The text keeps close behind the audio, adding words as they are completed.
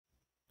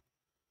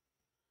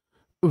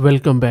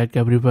Welcome back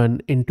everyone.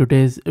 In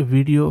today's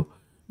video,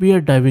 we are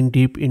diving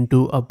deep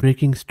into a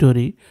breaking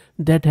story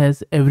that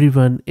has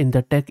everyone in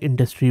the tech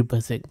industry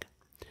buzzing.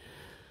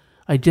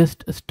 I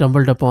just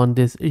stumbled upon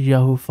this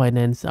Yahoo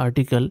Finance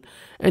article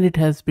and it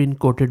has been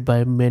quoted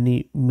by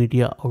many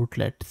media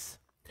outlets.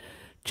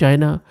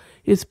 China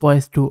is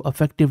poised to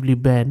effectively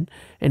ban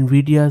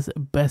Nvidia's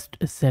best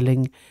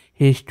selling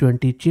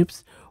H20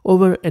 chips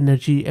over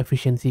energy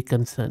efficiency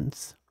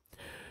concerns.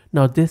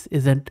 Now, this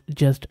isn't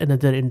just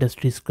another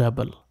industry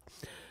squabble.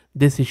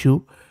 This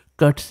issue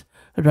cuts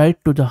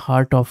right to the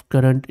heart of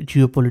current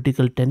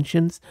geopolitical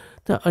tensions,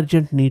 the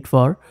urgent need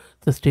for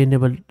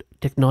sustainable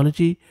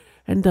technology,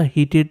 and the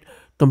heated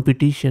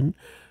competition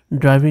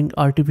driving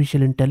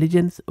artificial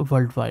intelligence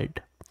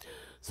worldwide.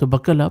 So,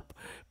 buckle up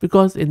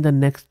because in the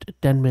next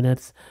 10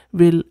 minutes,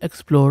 we'll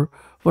explore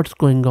what's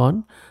going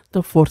on,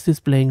 the forces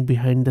playing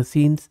behind the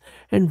scenes,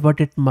 and what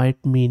it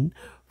might mean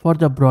for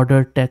the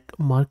broader tech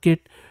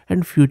market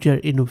and future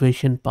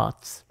innovation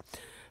paths.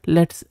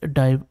 Let's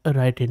dive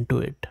right into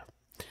it.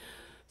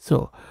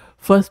 So,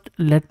 first,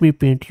 let me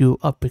paint you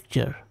a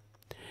picture.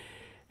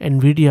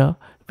 Nvidia,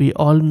 we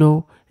all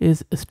know,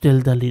 is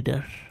still the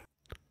leader,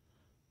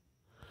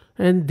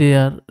 and they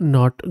are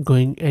not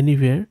going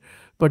anywhere,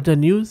 but the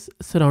news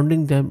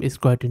surrounding them is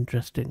quite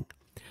interesting.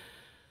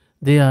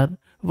 They are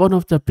one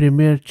of the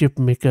premier chip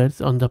makers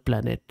on the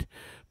planet,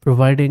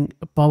 providing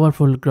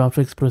powerful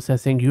graphics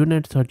processing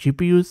units or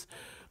GPUs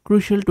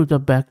crucial to the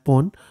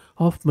backbone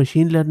of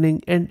machine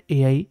learning and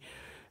AI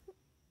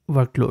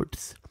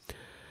workloads.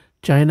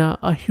 China,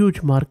 a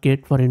huge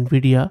market for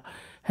Nvidia,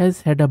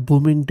 has had a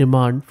booming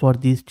demand for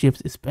these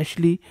chips,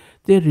 especially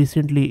their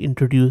recently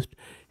introduced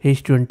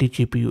H20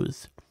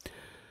 GPUs.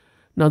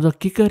 Now, the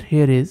kicker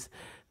here is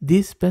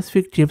these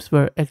specific chips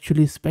were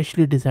actually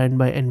specially designed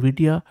by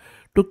Nvidia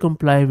to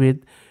comply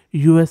with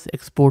US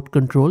export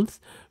controls,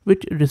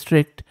 which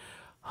restrict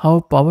how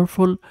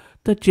powerful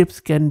the chips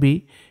can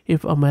be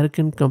if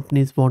American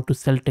companies want to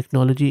sell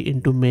technology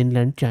into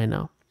mainland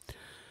China.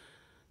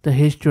 The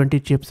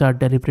H20 chips are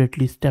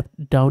deliberately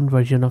stepped down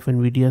version of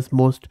Nvidia's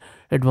most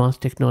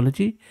advanced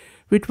technology,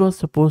 which was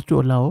supposed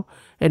to allow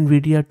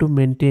Nvidia to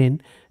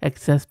maintain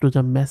access to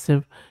the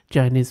massive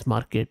Chinese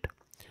market.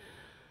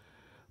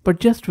 But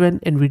just when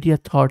Nvidia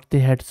thought they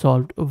had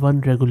solved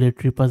one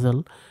regulatory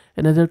puzzle,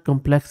 another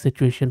complex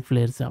situation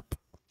flares up.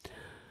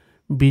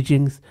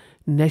 Beijing's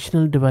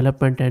National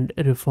Development and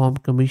Reform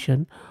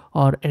Commission,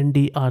 or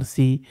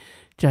NDRC,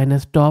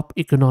 China's top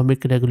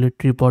economic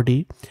regulatory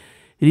body,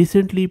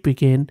 recently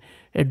began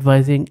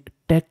advising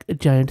tech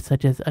giants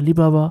such as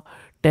Alibaba,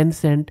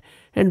 Tencent,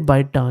 and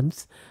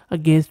ByteDance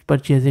against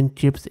purchasing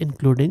chips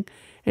including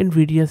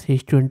Nvidia's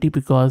H20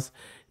 because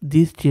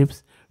these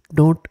chips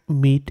don't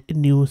meet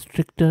new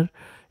stricter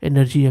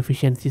energy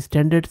efficiency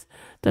standards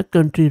the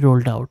country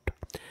rolled out.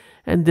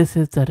 And this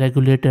is the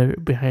regulator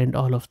behind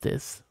all of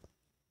this.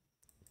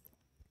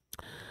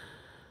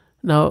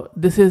 Now,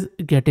 this is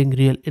getting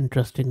real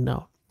interesting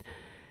now.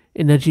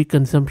 Energy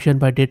consumption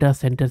by data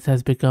centers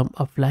has become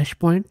a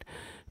flashpoint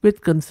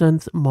with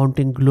concerns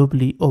mounting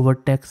globally over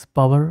tech's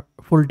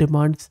powerful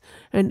demands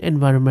and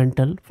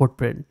environmental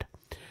footprint.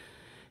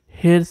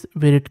 Here's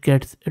where it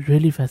gets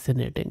really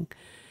fascinating.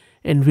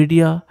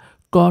 Nvidia,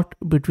 caught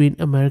between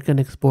American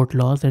export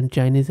laws and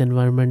Chinese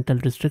environmental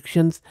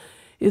restrictions,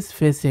 is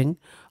facing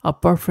a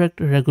perfect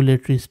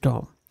regulatory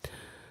storm.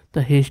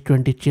 The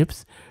H20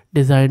 chips,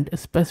 designed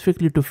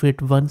specifically to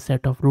fit one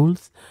set of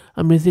rules,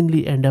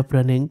 amazingly end up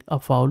running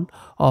afoul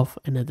of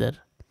another.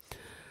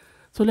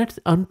 So let's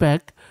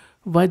unpack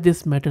why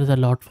this matters a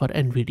lot for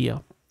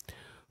Nvidia.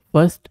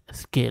 First,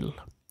 scale,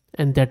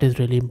 and that is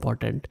really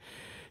important.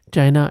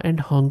 China and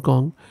Hong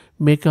Kong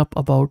make up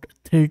about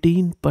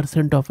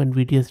 13% of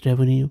Nvidia's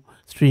revenue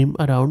stream,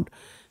 around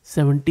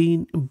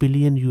 17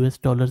 billion US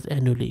dollars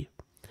annually.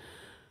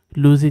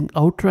 Losing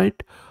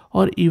outright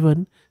or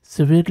even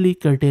severely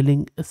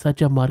curtailing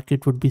such a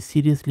market would be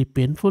seriously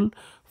painful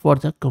for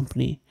the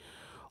company.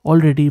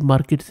 Already,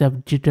 markets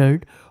have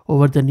jittered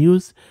over the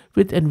news,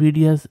 with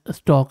Nvidia's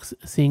stocks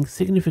seeing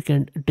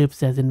significant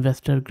dips as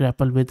investors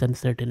grapple with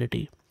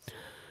uncertainty.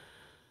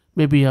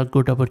 Maybe a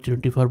good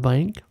opportunity for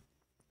buying.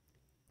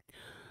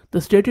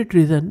 The stated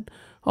reason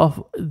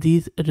of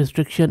these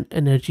restriction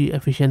energy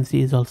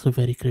efficiency is also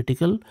very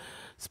critical,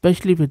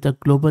 especially with the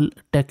global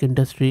tech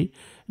industry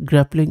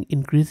grappling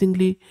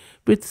increasingly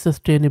with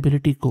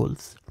sustainability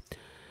goals.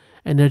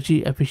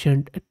 Energy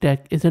efficient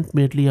tech isn't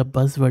merely a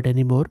buzzword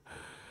anymore,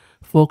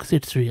 folks,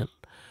 it's real.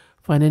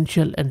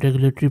 Financial and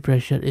regulatory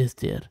pressure is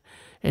there.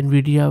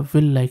 Nvidia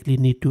will likely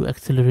need to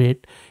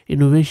accelerate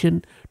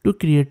innovation to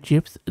create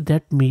chips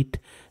that meet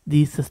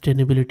these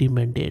sustainability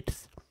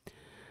mandates.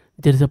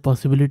 There is a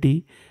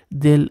possibility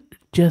they'll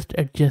just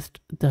adjust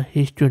the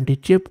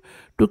H20 chip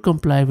to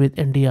comply with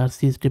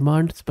NDRC's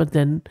demands, but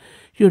then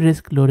you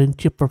risk lowering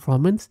chip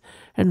performance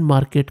and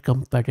market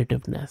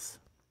competitiveness.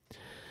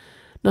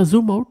 Now,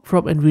 zoom out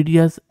from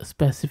Nvidia's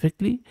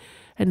specifically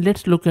and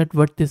let's look at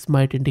what this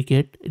might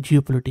indicate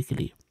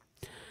geopolitically.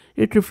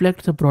 It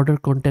reflects a broader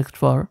context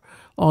for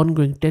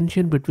ongoing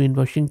tension between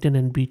Washington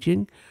and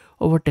Beijing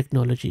over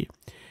technology.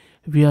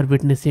 We are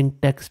witnessing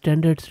tech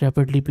standards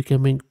rapidly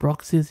becoming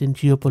proxies in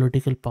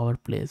geopolitical power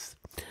plays.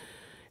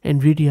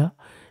 Nvidia,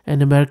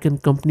 an American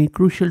company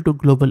crucial to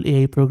global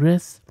AI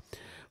progress,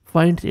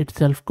 finds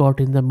itself caught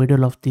in the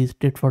middle of these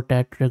tit for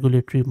tat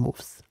regulatory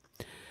moves.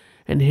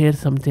 And here's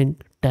something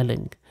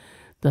telling.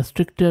 The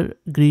stricter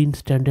green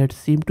standards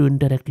seem to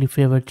indirectly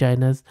favor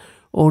China's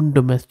own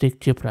domestic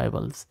chip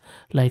rivals,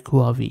 like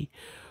Huawei,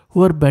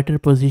 who are better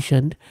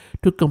positioned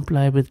to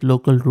comply with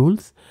local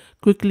rules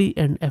quickly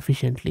and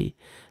efficiently.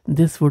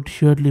 This would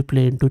surely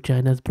play into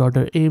China's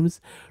broader aims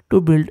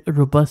to build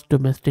robust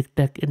domestic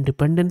tech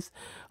independence,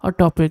 a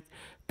topic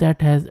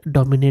that has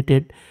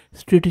dominated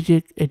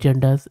strategic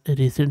agendas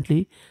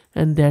recently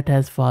and that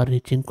has far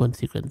reaching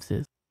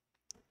consequences.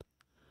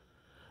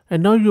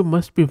 And now you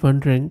must be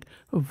wondering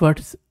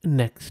what's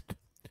next.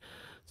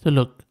 So,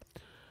 look,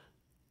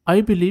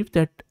 I believe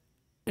that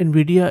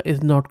Nvidia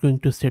is not going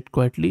to sit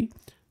quietly.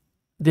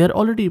 They are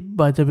already,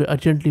 by the way,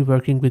 urgently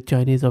working with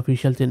Chinese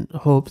officials in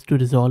hopes to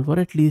resolve or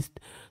at least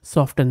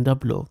soften the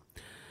blow.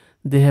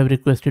 They have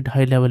requested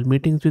high level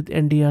meetings with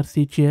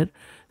NDRC chair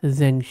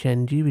Zheng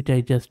Shenji, which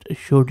I just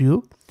showed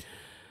you,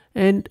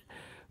 and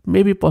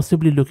maybe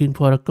possibly looking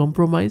for a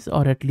compromise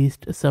or at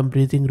least some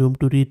breathing room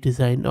to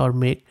redesign or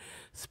make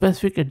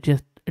specific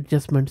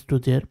adjustments to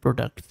their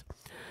products.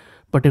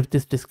 But if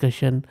this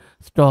discussion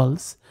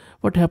stalls,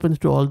 what happens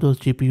to all those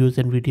GPUs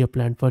Nvidia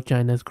planned for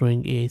China's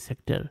growing AI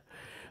sector?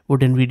 Would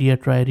Nvidia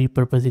try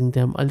repurposing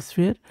them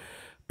elsewhere,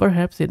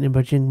 perhaps in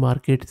emerging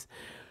markets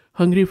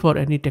hungry for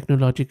any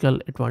technological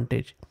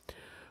advantage?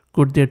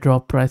 Could they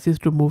drop prices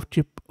to move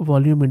chip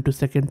volume into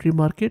secondary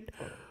market,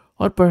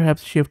 or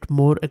perhaps shift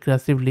more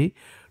aggressively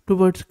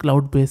towards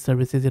cloud-based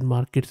services in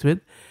markets with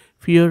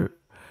fewer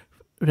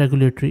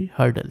regulatory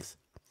hurdles?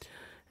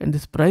 And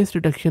this price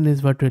reduction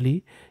is what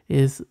really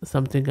is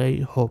something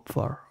I hope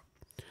for.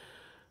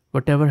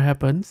 Whatever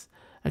happens,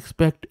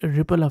 expect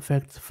ripple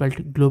effects felt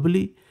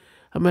globally.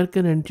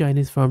 American and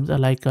Chinese firms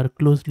alike are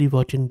closely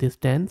watching this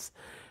dance,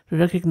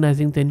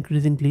 recognizing the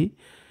increasingly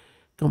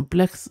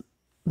complex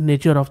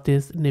nature of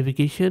this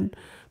navigation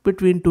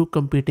between two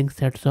competing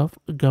sets of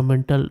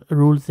governmental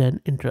rules and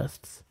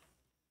interests.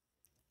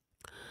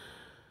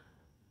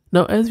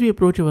 Now, as we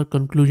approach our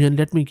conclusion,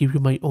 let me give you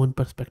my own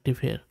perspective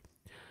here.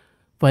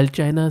 While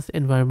China's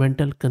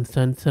environmental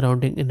concerns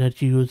surrounding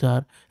energy use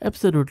are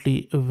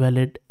absolutely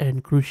valid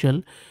and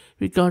crucial,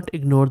 we can't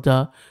ignore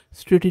the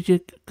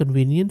strategic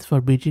convenience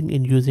for Beijing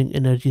in using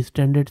energy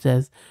standards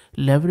as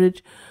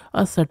leverage,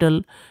 a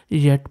subtle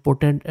yet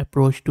potent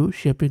approach to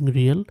shaping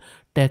real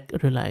tech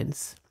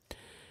reliance.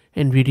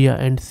 Nvidia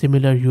and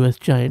similar US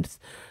giants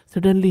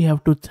suddenly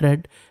have to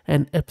thread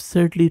an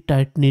absurdly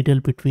tight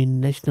needle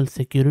between national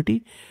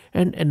security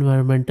and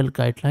environmental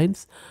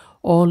guidelines,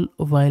 all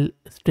while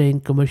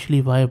staying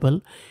commercially viable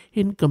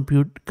in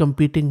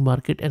competing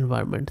market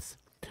environments.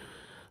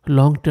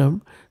 Long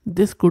term,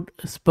 this could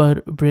spur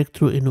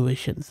breakthrough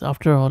innovations.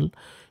 After all,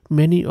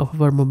 many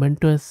of our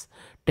momentous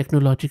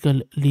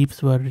technological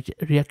leaps were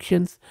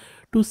reactions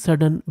to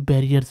sudden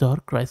barriers or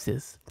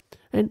crises.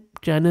 And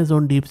China's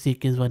own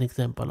DeepSeek is one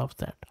example of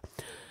that.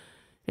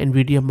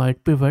 Nvidia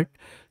might pivot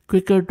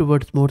quicker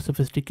towards more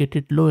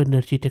sophisticated low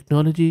energy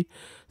technology,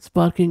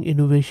 sparking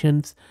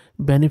innovations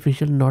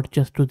beneficial not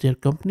just to their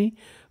company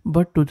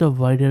but to the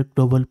wider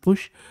global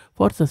push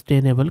for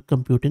sustainable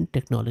computing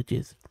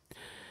technologies.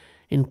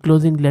 In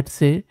closing, let's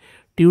say,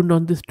 tuned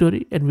on this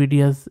story,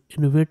 Nvidia's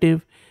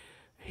innovative,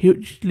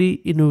 hugely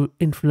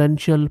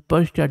influential,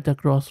 perched at the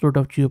crossroad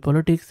of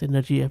geopolitics,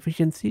 energy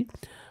efficiency.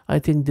 I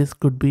think this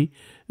could be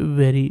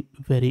very,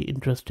 very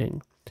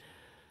interesting.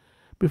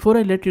 Before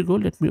I let you go,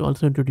 let me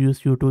also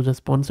introduce you to the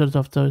sponsors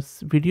of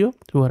this video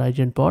through our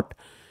agent bot.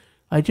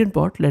 Agent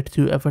bot lets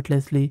you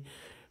effortlessly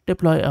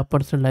deploy a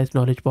personalized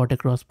knowledge bot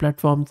across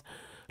platforms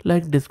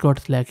like Discord,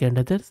 Slack, and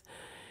others.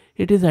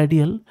 It is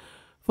ideal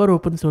for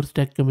open source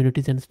tech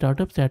communities and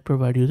startups that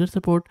provide user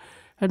support,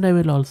 and I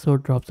will also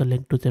drop the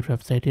link to their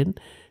website in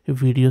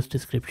video's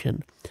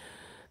description.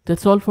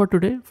 That's all for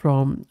today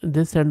from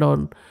this and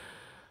on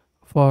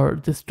for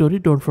this story.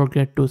 Don't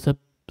forget to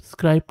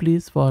subscribe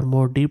please for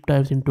more deep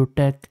dives into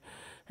tech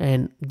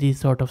and these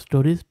sort of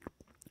stories,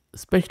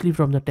 especially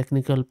from the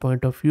technical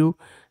point of view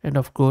and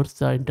of course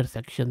the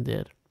intersection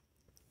there.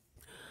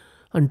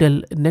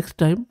 Until next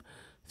time,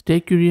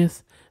 stay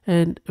curious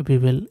and we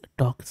will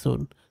talk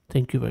soon.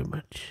 Thank you very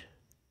much.